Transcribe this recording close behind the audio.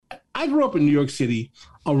I grew up in New York City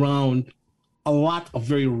around a lot of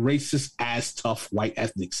very racist ass tough white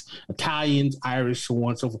ethnics, Italians, Irish, so on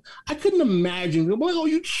and so forth. I couldn't imagine. I'm like, oh,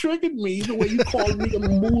 you triggered me the way you called me a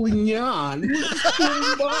moulignon. It was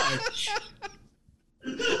too much.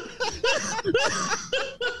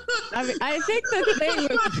 I mean, I think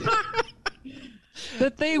the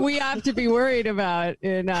thing we have to be worried about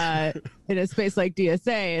in a space like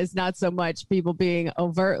DSA is not so much people being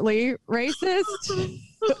overtly racist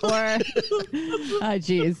or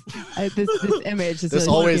geez, this image is this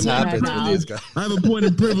always happens with these guys. I have a point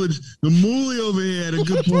of privilege. The Moolie over here had a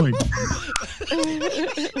good point.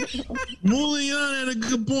 Moulignon had a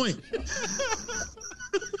good point.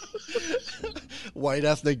 White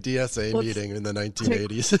ethnic DSA meeting in the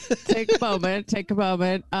 1980s. Take a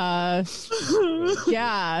moment.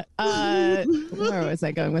 Yeah. Where was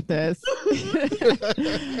I going with this?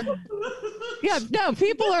 Yeah, no,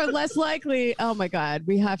 people are less likely. Oh my God,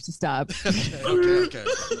 we have to stop. Okay.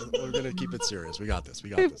 We're going to keep it serious. We got this.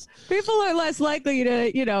 People are less likely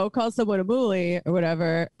to, call someone a moolie or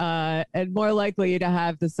whatever, and more likely to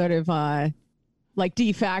have the sort of, like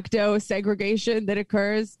de facto segregation that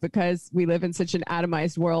occurs because we live in such an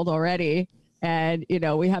atomized world already. And,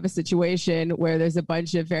 we have a situation where there's a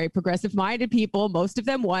bunch of very progressive minded people, most of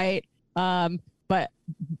them white, but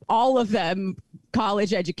all of them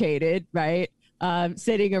college educated, right?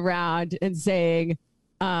 Sitting around and saying,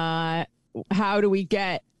 how do we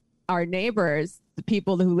get our neighbors, the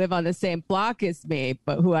people who live on the same block as me,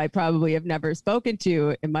 but who I probably have never spoken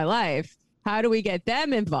to in my life, how do we get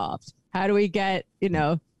them involved? How do we get,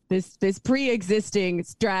 this pre-existing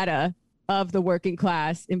strata of the working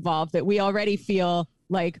class involved that we already feel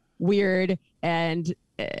like weird and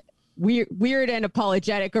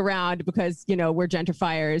apologetic around because, we're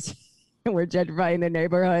gentrifiers and we're gentrifying the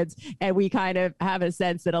neighborhoods. And we kind of have a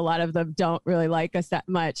sense that a lot of them don't really like us that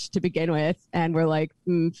much to begin with. And we're like,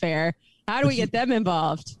 fair. How do we get them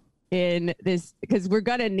involved in this? Because we're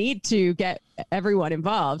going to need to get everyone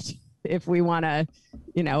involved if we want to,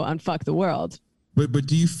 unfuck the world. But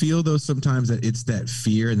do you feel though sometimes that it's that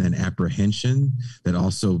fear and that apprehension that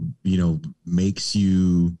also, makes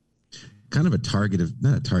you kind of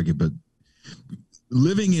not a target, but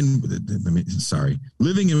living in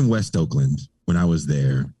West Oakland when I was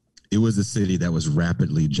there, it was a city that was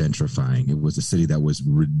rapidly gentrifying. It was a city that was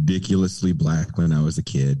ridiculously black when I was a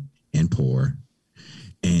kid and poor.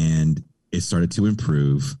 And it started to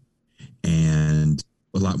improve. And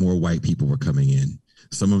a lot more white people were coming in.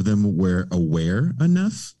 Some of them were aware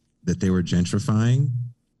enough that they were gentrifying,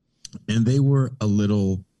 and they were a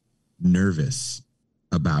little nervous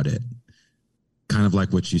about it. Kind of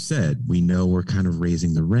like what you said. We know we're kind of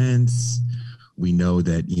raising the rents. We know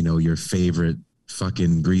that, your favorite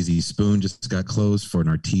fucking Greasy Spoon just got closed for an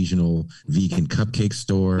artisanal vegan cupcake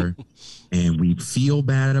store. And we feel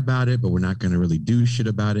bad about it, but we're not going to really do shit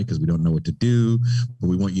about it because we don't know what to do. But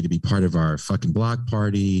we want you to be part of our fucking block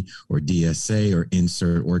party or DSA or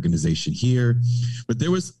insert organization here. But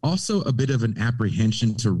there was also a bit of an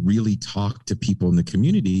apprehension to really talk to people in the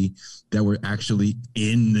community that were actually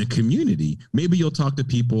in the community. Maybe you'll talk to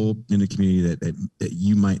people in the community that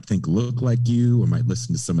you might think look like you or might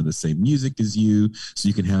listen to some of the same music as you, so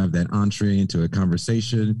you can have that entree into a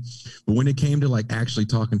conversation. But when it came to like actually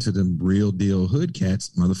talking to them real deal hood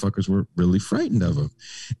cats, motherfuckers were really frightened of them.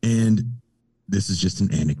 And this is just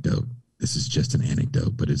an anecdote.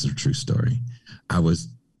 But it's a true story. I was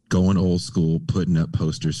going old school, putting up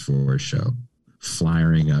posters for a show,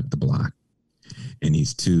 flyering up the block. And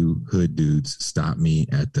these two hood dudes stopped me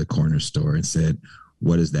at the corner store and said,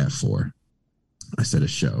 "What is that for?" I said, "A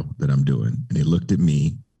show that I'm doing." And they looked at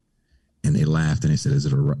me and they laughed and they said, "Is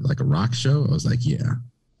it like a rock show?" I was like, "Yeah."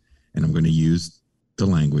 And I'm going to use the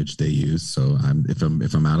language they use. So if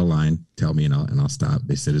I'm out of line, tell me and I'll stop.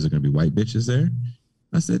 They said, "Is there going to be white bitches there?"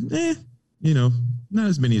 I said, not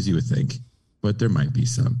as many as you would think, but there might be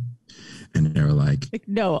some. And they were like,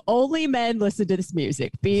 "No, only men listen to this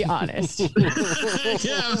music. Be honest."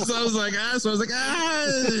 Yeah, so I was like,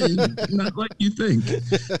 not like you think.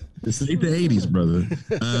 This ain't the 80s, brother.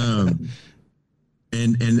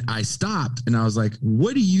 And I stopped and I was like,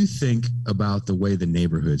 "What do you think about the way the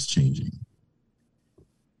neighborhood's changing?"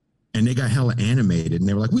 And they got hella animated and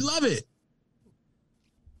they were like, "We love it."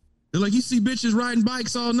 They're like, "You see bitches riding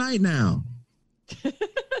bikes all night now.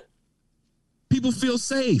 People feel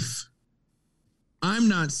safe." I'm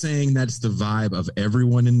not saying that's the vibe of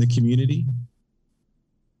everyone in the community,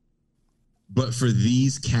 but for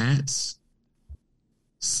these cats,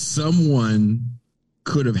 someone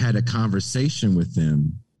could have had a conversation with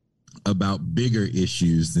them about bigger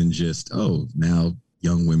issues than just, oh, now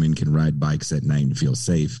young women can ride bikes at night and feel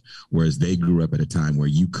safe, whereas they grew up at a time where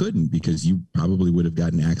you couldn't because you probably would have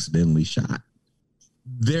gotten accidentally shot.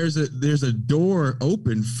 There's a door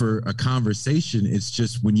open for a conversation. It's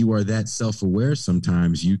just when you are that self-aware,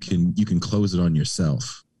 sometimes you can close it on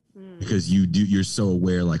yourself because you're so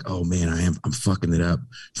aware, like, oh man, I'm fucking it up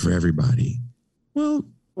for everybody. Well,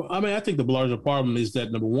 I mean, I think the larger problem is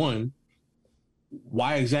that, number one,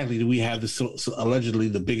 why exactly do we have this allegedly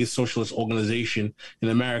the biggest socialist organization in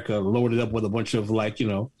America loaded up with a bunch of, like, you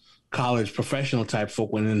know, college professional type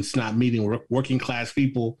folk when it's not meeting working class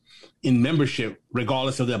people in membership,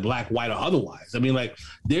 regardless of their black, white, or otherwise? I mean, like,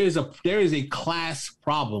 there is a class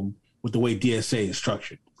problem with the way DSA is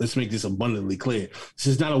structured. Let's make this abundantly clear. This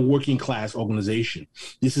is not a working class organization.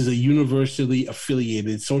 This is a universally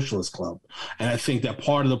affiliated socialist club. And I think that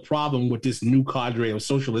part of the problem with this new cadre of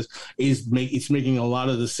socialists is it's making a lot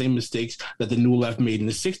of the same mistakes that the new left made in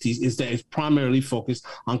the 60s, is that it's primarily focused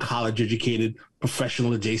on college educated,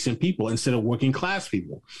 professional adjacent people instead of working class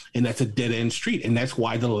people. And that's a dead end street. And that's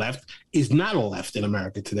why the left is not a left in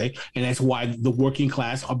America today. And that's why the working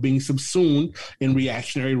class are being subsumed in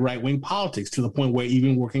reactionary right wing politics, to the point where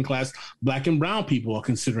even working class black and brown people are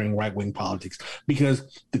considering right wing politics.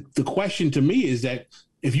 Because the question to me is that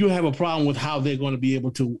if you have a problem with how they're going to be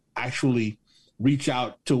able to actually reach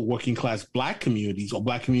out to working class black communities or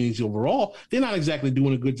black communities overall, they're not exactly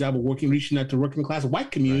doing a good job of reaching out to working class white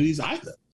communities either.